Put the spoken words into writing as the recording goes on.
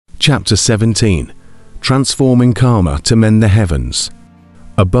Chapter 17. Transforming Karma to Mend the Heavens.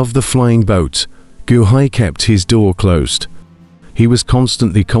 Above the flying boat, Gu Hai kept his door closed. He was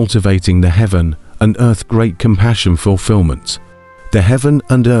constantly cultivating the heaven and earth great compassion fulfillment. The heaven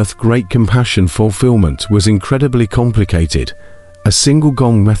and earth great compassion fulfillment was incredibly complicated. A single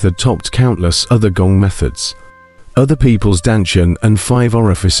gong method topped countless other gong methods. Other people's danshan and 5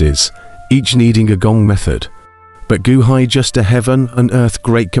 orifices, each needing a gong method. But Gu Hai just a heaven and earth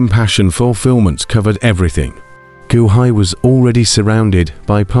great compassion fulfillment covered everything. Gu Hai was already surrounded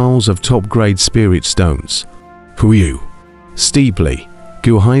by piles of top-grade spirit stones. Puyu. Steeply,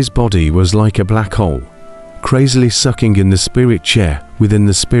 Gu Hai's body was like a black hole, crazily sucking in the spirit chair within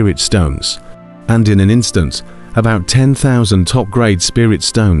the spirit stones. And in an instant, about 10,000 top-grade spirit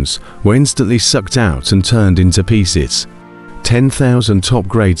stones were instantly sucked out and turned into pieces. 10,000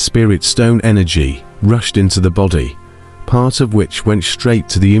 top-grade spirit stone energy rushed into the body, part of which went straight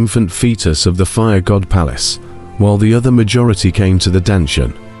to the infant fetus of the fire god palace, while the other majority came to the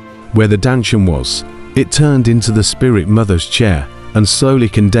danshan. Where the danshan was, it turned into the spirit mother's chair and slowly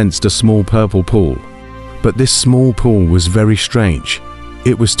condensed a small purple pool. But this small pool was very strange.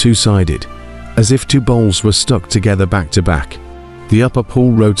 It was two-sided, as if 2 bowls were stuck together back to back. The upper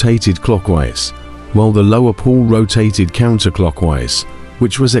pool rotated clockwise, while the lower pool rotated counterclockwise,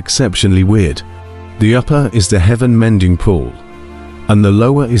 which was exceptionally weird. The upper is the heaven mending pool, and the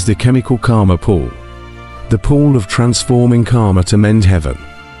lower is the chemical karma pool. The pool of transforming karma to mend heaven.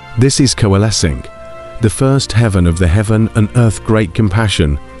 This is coalescing. The first heaven of the heaven and earth great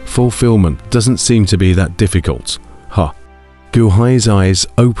compassion fulfillment doesn't seem to be that difficult. Gu Hai's eyes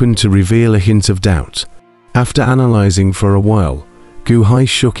opened to reveal a hint of doubt. After analyzing for a while, Gu Hai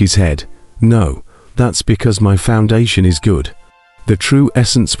shook his head. No, that's because my foundation is good. The true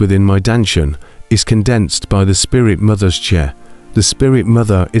essence within my danshan is condensed by the spirit mother's chair. The spirit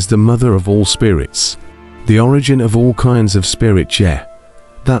mother is the mother of all spirits, the origin of all kinds of spirit chair.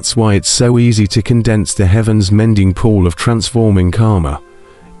 That's why it's so easy to condense the heavens mending pool of transforming karma,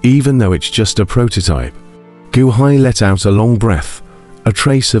 even though it's just a prototype. Gu Hai let out a long breath. A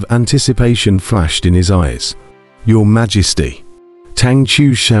trace of anticipation flashed in his eyes. Your Majesty. Tang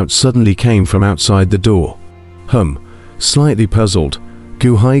Chu's shout suddenly came from outside the door. Slightly puzzled,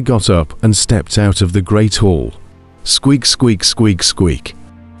 Gu Hai got up and stepped out of the great hall. Squeak, squeak, squeak, squeak.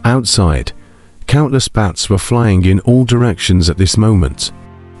 Outside, countless bats were flying in all directions at this moment.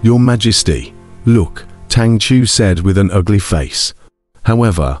 Your Majesty, look, Tang Chu said with an ugly face.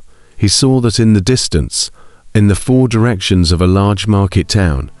 However, he saw that in the distance, in the 4 directions of a large market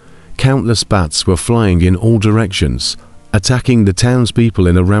town, countless bats were flying in all directions, attacking the townspeople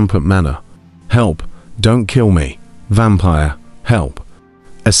in a rampant manner. Help, don't kill me. Vampire, help.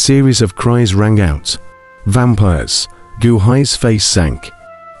 A series of cries rang out. Vampires. Gu Hai's face sank.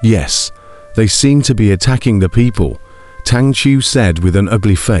 Yes, they seem to be attacking the people, Tang Chu said with an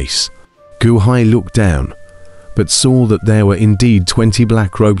ugly face. Gu Hai looked down, but saw that there were indeed 20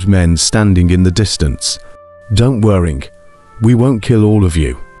 black-robed men standing in the distance. Don't worry, we won't kill all of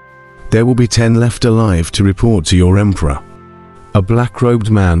you. There will be 10 left alive to report to your emperor. A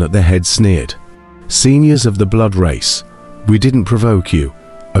black-robed man at the head sneered. Seniors of the blood race, we didn't provoke you,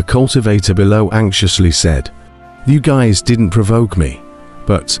 a cultivator below anxiously said. You guys didn't provoke me,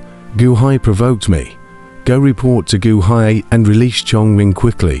 but Gu Hai provoked me. Go report to Gu Hai and release Chongming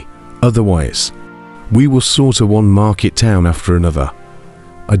quickly, otherwise, we will slaughter one market town after another.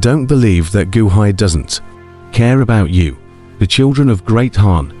 I don't believe that Gu Hai doesn't care about you, the children of Great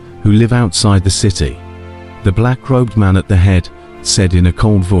Han, who live outside the city. The black-robed man at the head said in a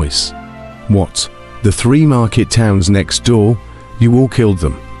cold voice. What? The 3 market towns next door? You all killed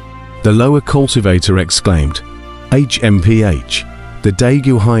them. The lower cultivator exclaimed. HMPH. The day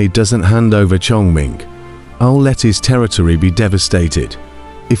Gu Hai doesn't hand over Chongming, I'll let his territory be devastated.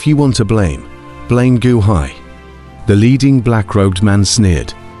 If you want to blame Gu Hai. The leading black-robed man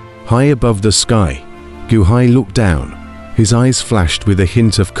sneered. High above the sky, Gu Hai looked down. His eyes flashed with a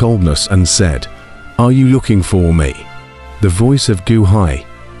hint of coldness and said, Are you looking for me? The voice of Gu Hai,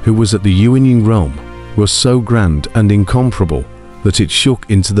 who was at the Yuanying realm, was so grand and incomparable that it shook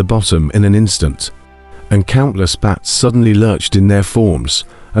into the bottom in an instant, and countless bats suddenly lurched in their forms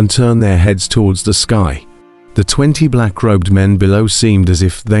and turned their heads towards the sky. The 20 black-robed men below seemed as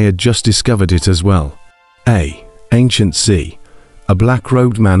if they had just discovered it as well. Ancient Sea. A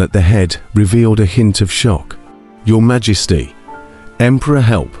black-robed man at the head revealed a hint of shock. Your Majesty. Emperor,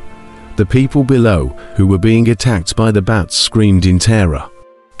 help. The people below, who were being attacked by the bats, screamed in terror.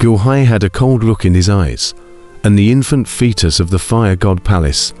 Gu Hai had a cold look in his eyes, and the infant fetus of the fire god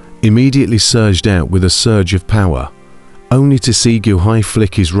palace immediately surged out with a surge of power. only to see Gu Hai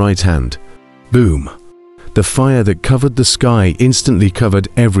flick his right hand. Boom! The fire that covered the sky instantly covered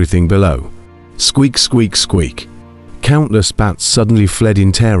everything below. Squeak, squeak, squeak. Countless bats suddenly fled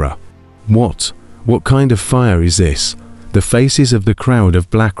in terror. What kind of fire is this? The faces of the crowd of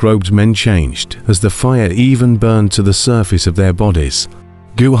black-robed men changed as the fire even burned to the surface of their bodies.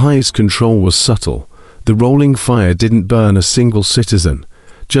 Gu Hai's control was subtle. The rolling fire didn't burn a single citizen,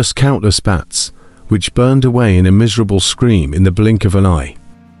 just countless bats, which burned away in a miserable scream in the blink of an eye.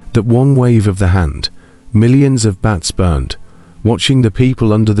 That one wave of the hand, millions of bats burned. Watching the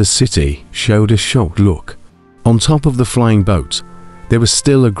people under the city showed a shocked look. On top of the flying boat, there was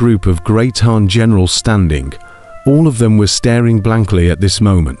still a group of Great Han generals standing. All of them were staring blankly at this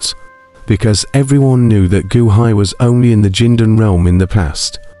moment, because everyone knew that Gu Hai was only in the Jindan realm in the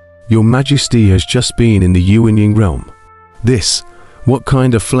past. Your Majesty has just been in the Yuanying realm. What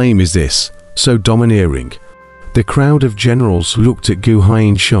kind of flame is this, so domineering? The crowd of generals looked at Gu Hai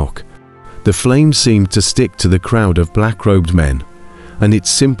in shock. The flame seemed to stick to the crowd of black-robed men, and it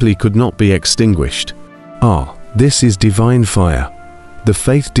simply could not be extinguished. Ah, this is divine fire. The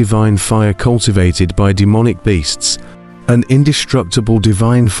faith divine fire cultivated by demonic beasts. An indestructible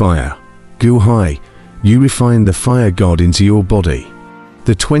divine fire. Gu Hai, you refined the fire god into your body.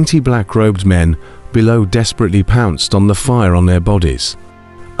 The 20 black-robed men below desperately pounced on the fire on their bodies.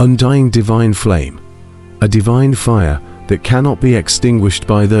 Undying divine flame. A divine fire that cannot be extinguished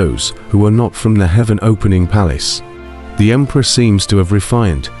by those who are not from the heaven-opening palace. The Emperor seems to have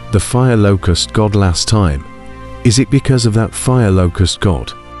refined the fire locust god last time. Is it because of that fire locust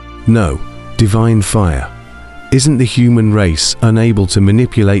god? No, divine fire. Isn't the human race unable to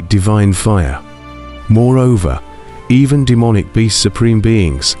manipulate divine fire? Moreover, even demonic beast supreme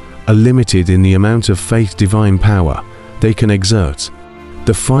beings are limited in the amount of faith divine power they can exert.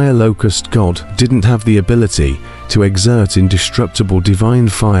 The fire locust god didn't have the ability to exert indestructible divine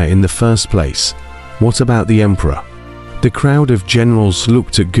fire in the first place. What about the Emperor? The crowd of generals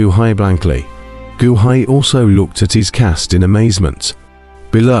looked at Gu Hai blankly. Gu Hai also looked at his caste in amazement.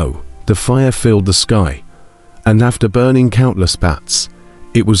 Below, the fire filled the sky, and after burning countless bats,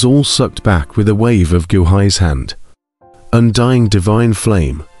 it was all sucked back with a wave of Gu Hai's hand. Undying divine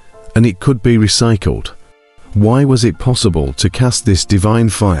flame, and it could be recycled. Why was it possible to cast this divine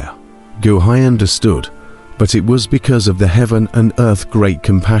fire? Gu Hai understood, but it was because of the heaven and earth great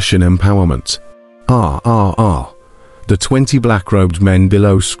compassion empowerment. The 20 black-robed men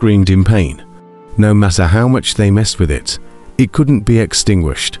below screamed in pain. No matter how much they messed with it, it couldn't be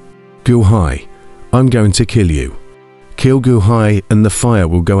extinguished. Gu Hai, I'm going to kill you. Kill Gu Hai and the fire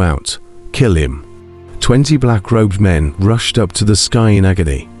will go out. Kill him. 20 black-robed men rushed up to the sky in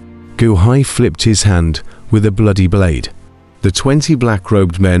agony. Gu Hai flipped his hand with a bloody blade. The 20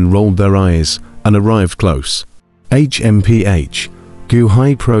 black-robed men rolled their eyes and arrived close. HMPH. Gu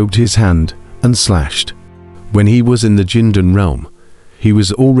Hai probed his hand and slashed. When he was in the Jindan realm, he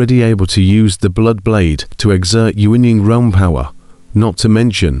was already able to use the blood blade to exert Yuanying realm power, not to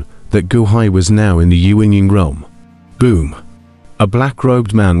mention that Gu Hai was now in the Yuanying realm. Boom! A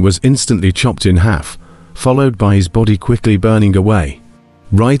black-robed man was instantly chopped in half, followed by his body quickly burning away.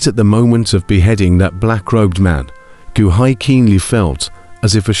 Right at the moment of beheading that black-robed man, Gu Hai keenly felt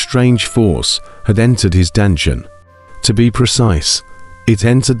as if a strange force had entered his danshan. To be precise, it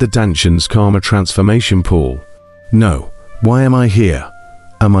entered the danshan's karma transformation pool. No, why am I here?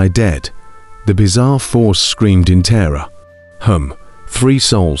 Am I dead? The bizarre force screamed in terror. 3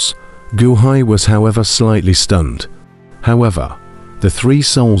 souls. Gu Hai was however slightly stunned. However, the 3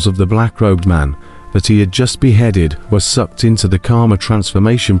 souls of the black-robed man that he had just beheaded were sucked into the karma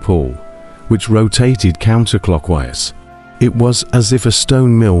transformation pool, which rotated counterclockwise. It was as if a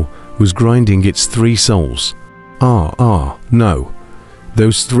stone mill was grinding its 3 souls. No.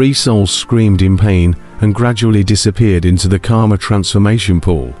 Those 3 souls screamed in pain and gradually disappeared into the karma transformation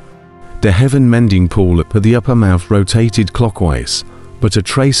pool. The heaven mending pool at the upper mouth rotated clockwise, but a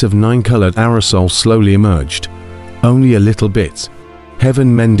trace of 9-colored aerosol slowly emerged. Only a little bit.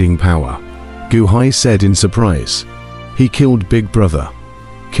 Heaven mending power. Gu Hai said in surprise. He killed Big Brother.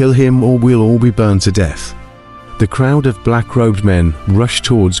 Kill him or we'll all be burned to death. The crowd of black-robed men rushed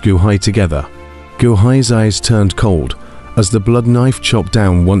towards Gu Hai together. Gu Hai's eyes turned cold as the blood knife chopped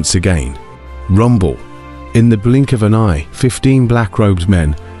down once again. Rumble. In the blink of an eye, 15 black-robed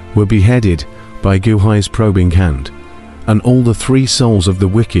men were beheaded by Gu Hai's probing hand, and all the 3 souls of the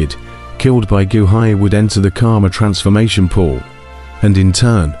wicked killed by Gu Hai would enter the karma transformation pool, and in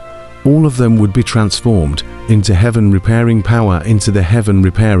turn, all of them would be transformed into heaven repairing power into the heaven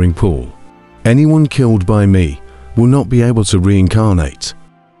repairing pool. Anyone killed by me will not be able to reincarnate.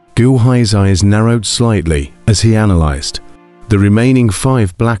 Gu Hai's eyes narrowed slightly as he analyzed. The remaining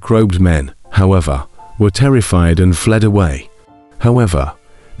 5 black-robed men, however, were terrified and fled away. However,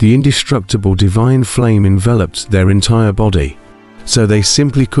 the indestructible divine flame enveloped their entire body, so they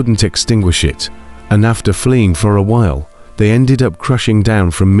simply couldn't extinguish it, and after fleeing for a while, they ended up crushing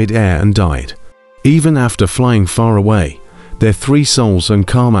down from mid-air and died. Even after flying far away, their 3 souls and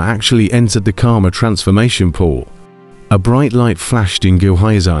karma actually entered the karma transformation pool. A bright light flashed in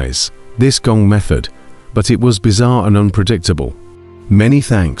Guhai's eyes, this gong method, but it was bizarre and unpredictable. Many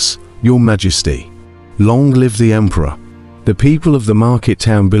thanks, Your Majesty. Long live the Emperor. The people of the market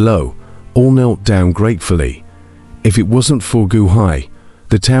town below all knelt down gratefully. If it wasn't for Guhai,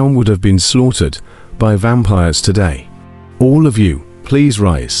 the town would have been slaughtered by vampires today. All of you, please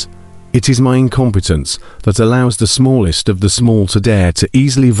rise. It is my incompetence that allows the smallest of the small to dare to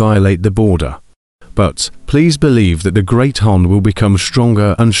easily violate the border. But please believe that the Great Han will become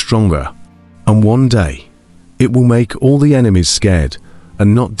stronger and stronger. And one day, it will make all the enemies scared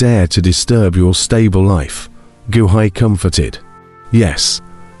and not dare to disturb your stable life. Guhai comforted. Yes,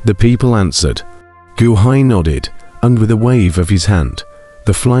 the people answered. Guhai nodded, and with a wave of his hand,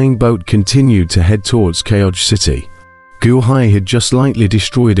 the flying boat continued to head towards Chaos City. Guhai had just lightly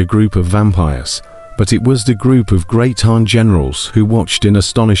destroyed a group of vampires, but it was the group of Great Han generals who watched in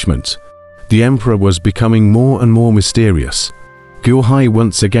astonishment. The Emperor was becoming more and more mysterious. Guhai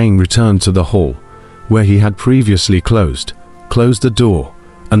once again returned to the hall, where he had previously closed the door,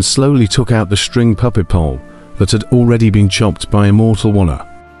 and slowly took out the string puppet pole that had already been chopped by Immortal Wanna.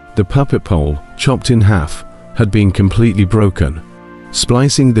 The puppet pole, chopped in half, had been completely broken.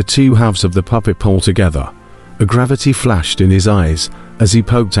 Splicing the 2 halves of the puppet pole together, a gravity flashed in his eyes as he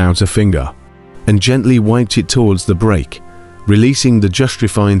poked out a finger, and gently wiped it towards the break, releasing the just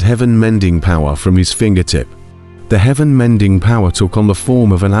refined heaven mending power from his fingertip. The heaven mending power took on the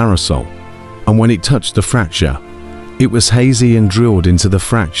form of an aerosol, and when it touched the fracture, it was hazy and drilled into the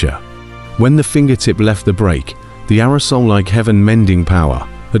fracture. When the fingertip left the break, the aerosol-like heaven mending power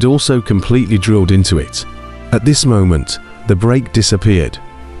had also completely drilled into it. At this moment, the break disappeared.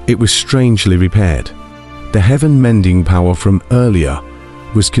 It was strangely repaired. The heaven mending power from earlier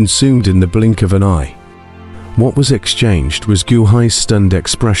was consumed in the blink of an eye. What was exchanged was Guhai's stunned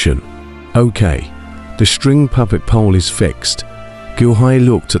expression. Okay, the string puppet pole is fixed. Guhai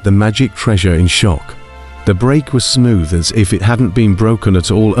looked at the magic treasure in shock. The break was smooth as if it hadn't been broken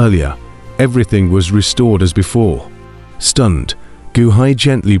at all earlier. Everything was restored as before. Stunned, Guhai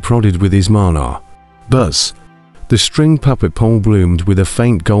gently prodded with his mana. Buzz! The string puppet pole bloomed with a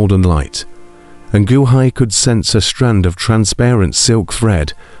faint golden light, and Guhai could sense a strand of transparent silk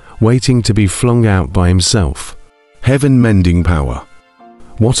thread waiting to be flung out by himself. Heaven mending power.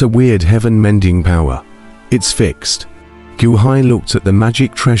 What a weird heaven mending power. It's fixed. Guhai looked at the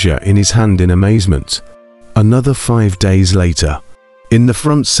magic treasure in his hand in amazement. Another 5 days later, in the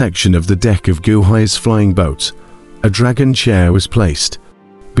front section of the deck of Guhai's flying boat, a dragon chair was placed.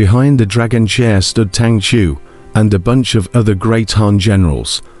 Behind the dragon chair stood Tang Chu and a bunch of other Great Han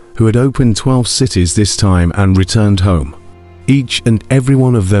generals who had opened 12 cities this time and returned home. Each and every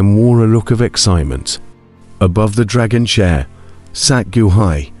one of them wore a look of excitement. Above the dragon chair sat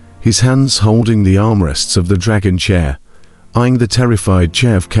Guhai, his hands holding the armrests of the dragon chair, eyeing the terrified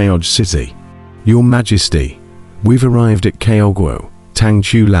chair of Chaos City. Your Majesty, we've arrived at Chaos. Tang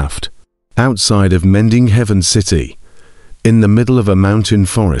Chu laughed. Outside of Mending Heaven City, in the middle of a mountain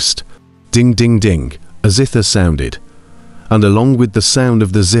forest, ding ding ding, a zither sounded, and along with the sound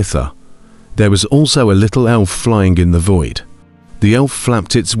of the zither, there was also a little elf flying in the void. The elf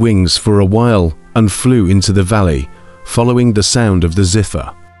flapped its wings for a while and flew into the valley, following the sound of the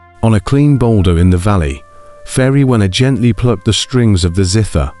zither. On a clean boulder in the valley, Fairy Wanna gently plucked the strings of the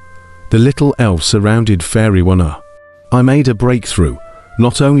zither. The little elf surrounded Fairy Wanna. I made a breakthrough.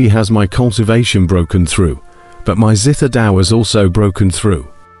 Not only has my cultivation broken through, but my zither Dao has also broken through.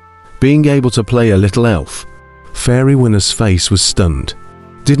 Being able to play a little elf, Fairy Wanna's face was stunned.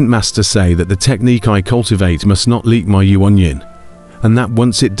 Didn't Master say that the technique I cultivate must not leak my Yuanyin, and that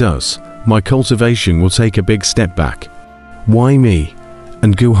once it does, my cultivation will take a big step back? Why me?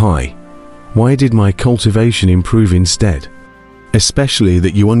 And Guhai, why did my cultivation improve instead? Especially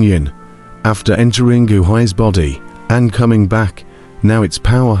that Yuanyin, after entering Guhai's body and coming back, now its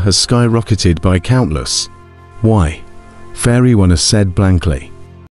power has skyrocketed by countless. Why? Fairy Wanna said blankly.